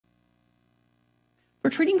For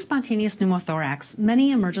treating spontaneous pneumothorax, many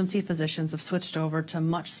emergency physicians have switched over to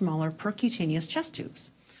much smaller percutaneous chest tubes.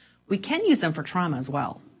 We can use them for trauma as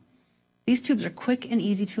well. These tubes are quick and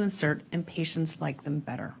easy to insert, and patients like them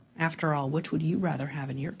better. After all, which would you rather have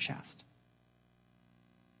in your chest?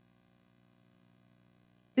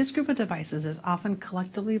 This group of devices is often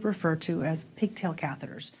collectively referred to as pigtail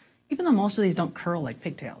catheters, even though most of these don't curl like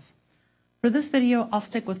pigtails. For this video, I'll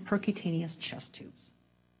stick with percutaneous chest tubes.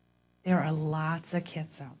 There are lots of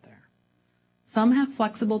kits out there. Some have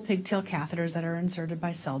flexible pigtail catheters that are inserted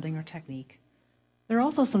by Selding or TETNG. There are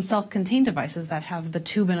also some self-contained devices that have the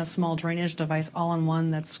tube and a small drainage device all in one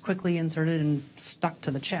that's quickly inserted and stuck to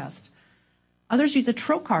the chest. Others use a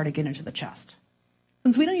trocar to get into the chest.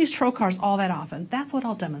 Since we don't use trocars all that often, that's what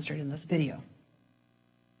I'll demonstrate in this video.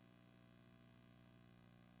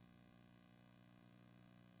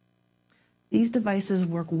 These devices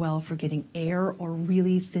work well for getting air or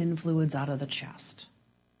really thin fluids out of the chest.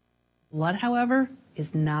 Blood, however,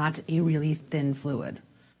 is not a really thin fluid.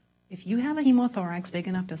 If you have a pneumothorax big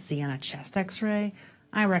enough to see on a chest x-ray,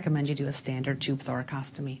 I recommend you do a standard tube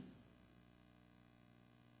thoracostomy.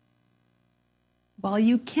 While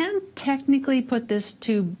you can technically put this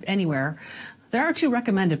tube anywhere, there are two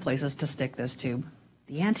recommended places to stick this tube,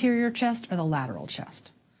 the anterior chest or the lateral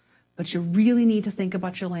chest. But you really need to think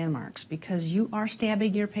about your landmarks because you are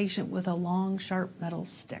stabbing your patient with a long, sharp metal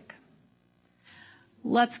stick.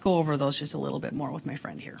 Let's go over those just a little bit more with my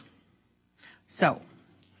friend here. So,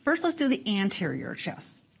 first let's do the anterior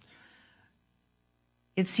chest.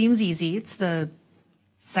 It seems easy. It's the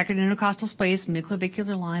second intercostal space,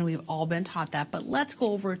 midclavicular line. We've all been taught that, but let's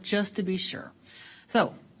go over it just to be sure.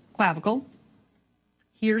 So, clavicle,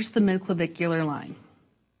 here's the midclavicular line.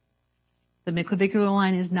 The midclavicular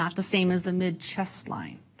line is not the same as the mid-chest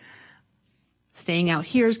line. Staying out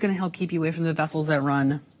here is going to help keep you away from the vessels that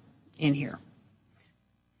run in here.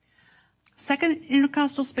 Second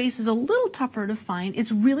intercostal space is a little tougher to find.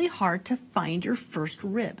 It's really hard to find your first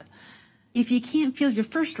rib. If you can't feel your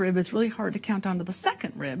first rib, it's really hard to count down to the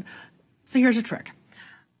second rib. So here's a trick.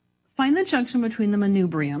 Find the junction between the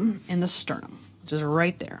manubrium and the sternum, which is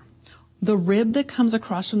right there. The rib that comes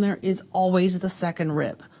across from there is always the second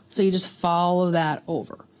rib. So you just follow that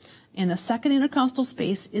over. And the second intercostal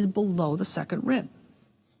space is below the second rib.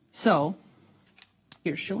 So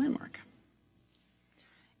here's your landmark.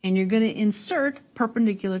 And you're going to insert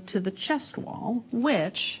perpendicular to the chest wall,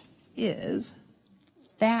 which is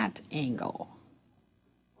that angle.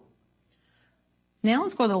 Now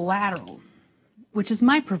let's go to the lateral, which is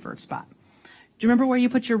my preferred spot. Do you remember where you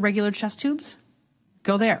put your regular chest tubes?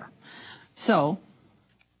 Go there. So,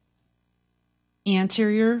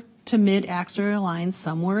 anterior to mid-axillary line,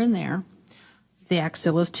 somewhere in there. The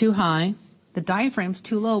axilla is too high. The diaphragm's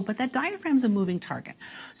too low, but that diaphragm's a moving target.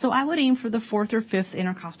 So I would aim for the fourth or fifth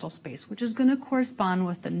intercostal space, which is going to correspond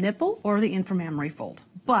with the nipple or the inframammary fold,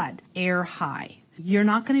 but air high. You're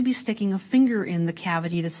not going to be sticking a finger in the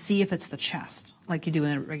cavity to see if it's the chest, like you do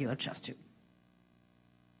in a regular chest tube.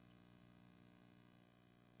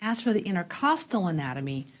 As for the intercostal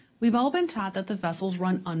anatomy, we've all been taught that the vessels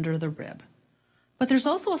run under the rib. But there's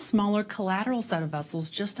also a smaller collateral set of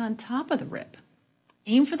vessels just on top of the rib.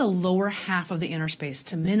 Aim for the lower half of the inner space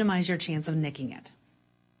to minimize your chance of nicking it.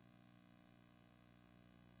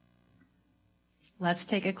 Let's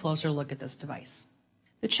take a closer look at this device.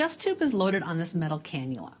 The chest tube is loaded on this metal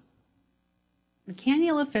cannula. The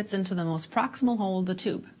cannula fits into the most proximal hole of the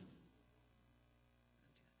tube.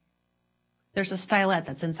 There's a stylet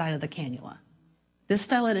that's inside of the cannula. This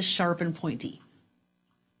stylet is sharp and pointy,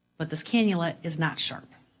 but this cannula is not sharp.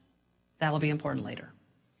 That'll be important later.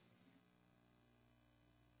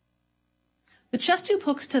 The chest tube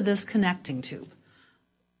hooks to this connecting tube.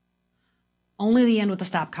 Only the end with the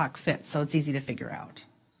stopcock fits, so it's easy to figure out.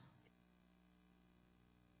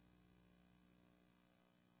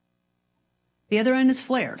 The other end is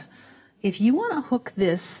flared. If you want to hook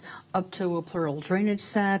this up to a pleural drainage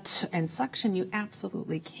set and suction, you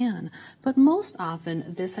absolutely can. But most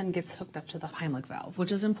often, this end gets hooked up to the Heimlich valve,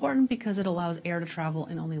 which is important because it allows air to travel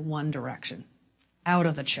in only one direction, out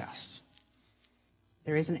of the chest.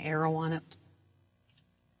 There is an arrow on it.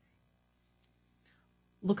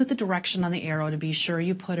 Look at the direction on the arrow to be sure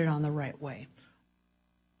you put it on the right way.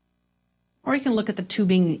 Or you can look at the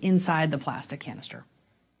tubing inside the plastic canister.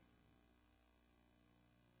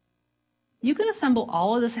 You can assemble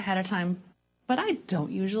all of this ahead of time, but I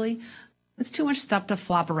don't usually. It's too much stuff to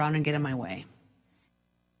flop around and get in my way.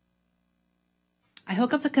 I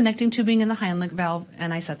hook up the connecting tubing in the Heimlich valve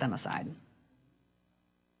and I set them aside.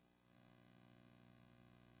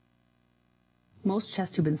 Most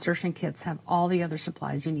chest tube insertion kits have all the other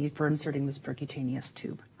supplies you need for inserting this percutaneous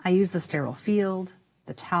tube. I use the sterile field,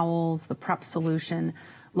 the towels, the prep solution,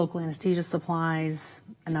 local anesthesia supplies,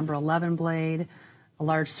 a number 11 blade, a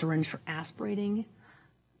large syringe for aspirating,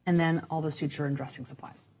 and then all the suture and dressing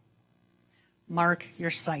supplies. Mark your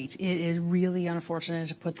site. It is really unfortunate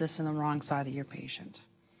to put this in the wrong side of your patient.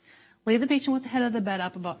 Lay the patient with the head of the bed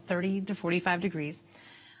up about 30 to 45 degrees,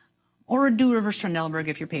 or do reverse Trendelenburg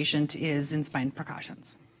if your patient is in spine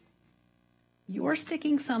precautions. You're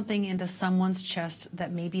sticking something into someone's chest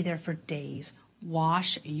that may be there for days.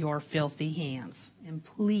 Wash your filthy hands, and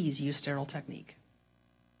please use sterile technique.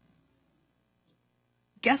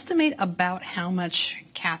 Guesstimate about how much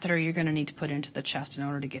catheter you're going to need to put into the chest in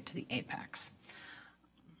order to get to the apex.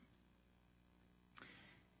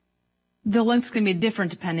 The length's going to be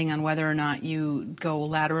different depending on whether or not you go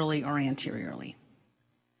laterally or anteriorly.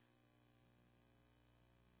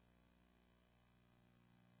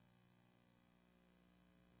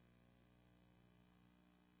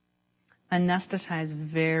 Anesthetize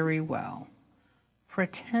very well.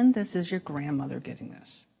 Pretend this is your grandmother getting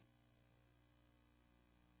this.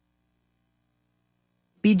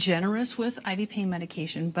 Be generous with IV pain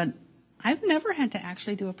medication, but I've never had to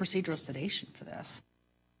actually do a procedural sedation for this.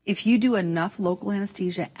 If you do enough local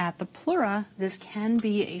anesthesia at the pleura, this can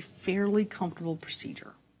be a fairly comfortable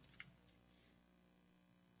procedure.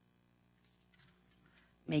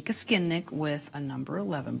 Make a skin nick with a number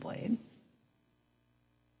 11 blade.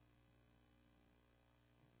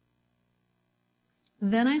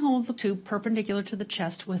 Then I hold the tube perpendicular to the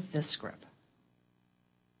chest with this grip.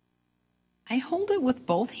 I hold it with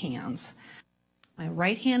both hands. My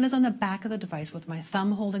right hand is on the back of the device with my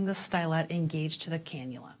thumb holding the stylet engaged to the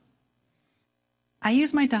cannula. I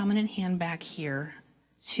use my dominant hand back here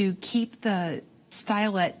to keep the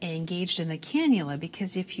stylet engaged in the cannula,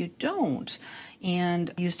 because if you don't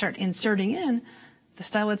and you start inserting in, the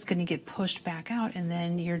stylet's going to get pushed back out, and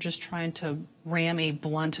then you're just trying to ram a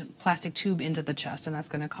blunt plastic tube into the chest, and that's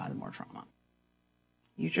going to cause more trauma.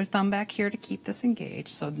 Use your thumb back here to keep this engaged,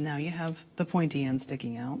 so now you have the pointy end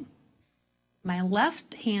sticking out. My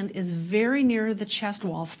left hand is very near the chest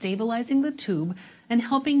wall, stabilizing the tube and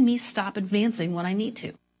helping me stop advancing when I need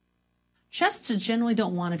to. Chests generally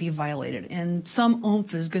don't want to be violated, and some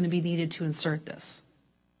oomph is going to be needed to insert this.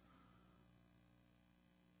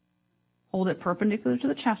 Hold it perpendicular to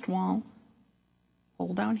the chest wall,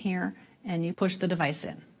 hold down here, and you push the device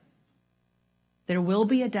in. There will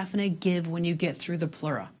be a definite give when you get through the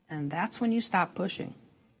pleura, and that's when you stop pushing.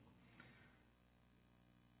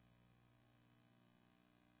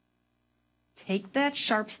 Take that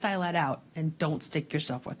sharp stylet out and don't stick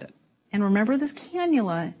yourself with it. And remember, this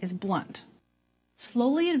cannula is blunt.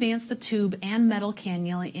 Slowly advance the tube and metal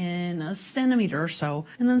cannula in a centimeter or so,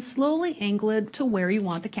 and then slowly angle it to where you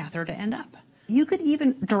want the catheter to end up. You could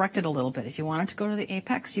even direct it a little bit. If you want it to go to the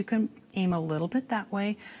apex, you can aim a little bit that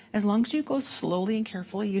way. As long as you go slowly and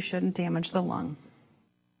carefully, you shouldn't damage the lung.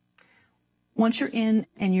 Once you're in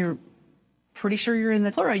and you're pretty sure you're in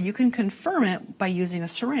the pleura, you can confirm it by using a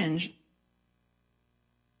syringe.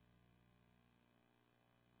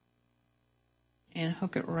 And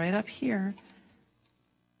hook it right up here.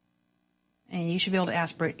 And you should be able to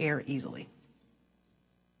aspirate air easily.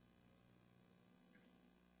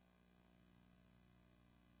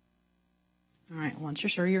 All right, once you're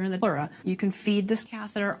sure you're in the pleura, you can feed this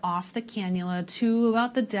catheter off the cannula to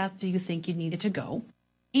about the depth you think you need it to go.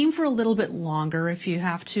 Aim for a little bit longer if you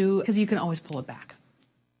have to, because you can always pull it back.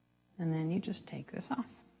 And then you just take this off.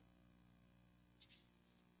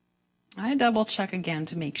 I double check again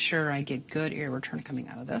to make sure I get good air return coming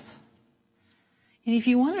out of this. And if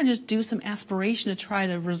you want to just do some aspiration to try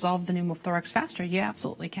to resolve the pneumothorax faster, you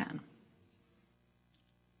absolutely can.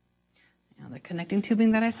 Now the connecting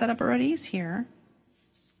tubing that I set up already is here.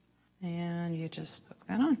 And you just hook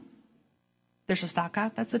that on. There's a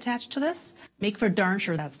stopcock that's attached to this. Make for darn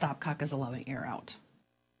sure that stopcock is allowing air out.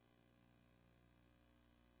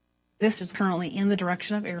 This is currently in the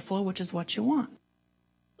direction of airflow, which is what you want.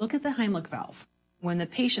 Look at the Heimlich valve. When the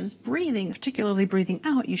patient's breathing, particularly breathing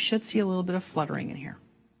out, you should see a little bit of fluttering in here.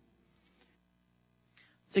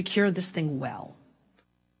 Secure this thing well.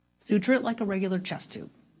 Suture it like a regular chest tube.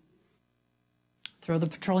 Throw the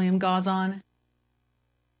petroleum gauze on,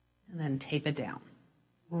 and then tape it down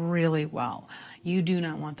really well. You do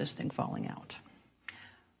not want this thing falling out.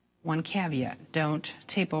 One caveat, don't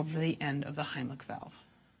tape over the end of the Heimlich valve.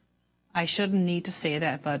 I shouldn't need to say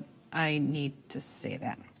that, but I need to say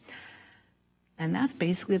that. And that's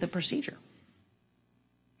basically the procedure.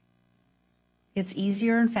 It's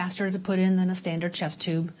easier and faster to put in than a standard chest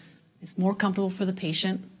tube. It's more comfortable for the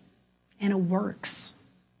patient, and it works.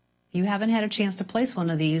 If you haven't had a chance to place one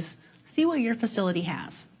of these, see what your facility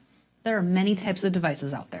has. There are many types of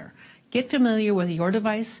devices out there. Get familiar with your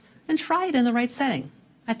device and try it in the right setting.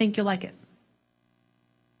 I think you'll like it.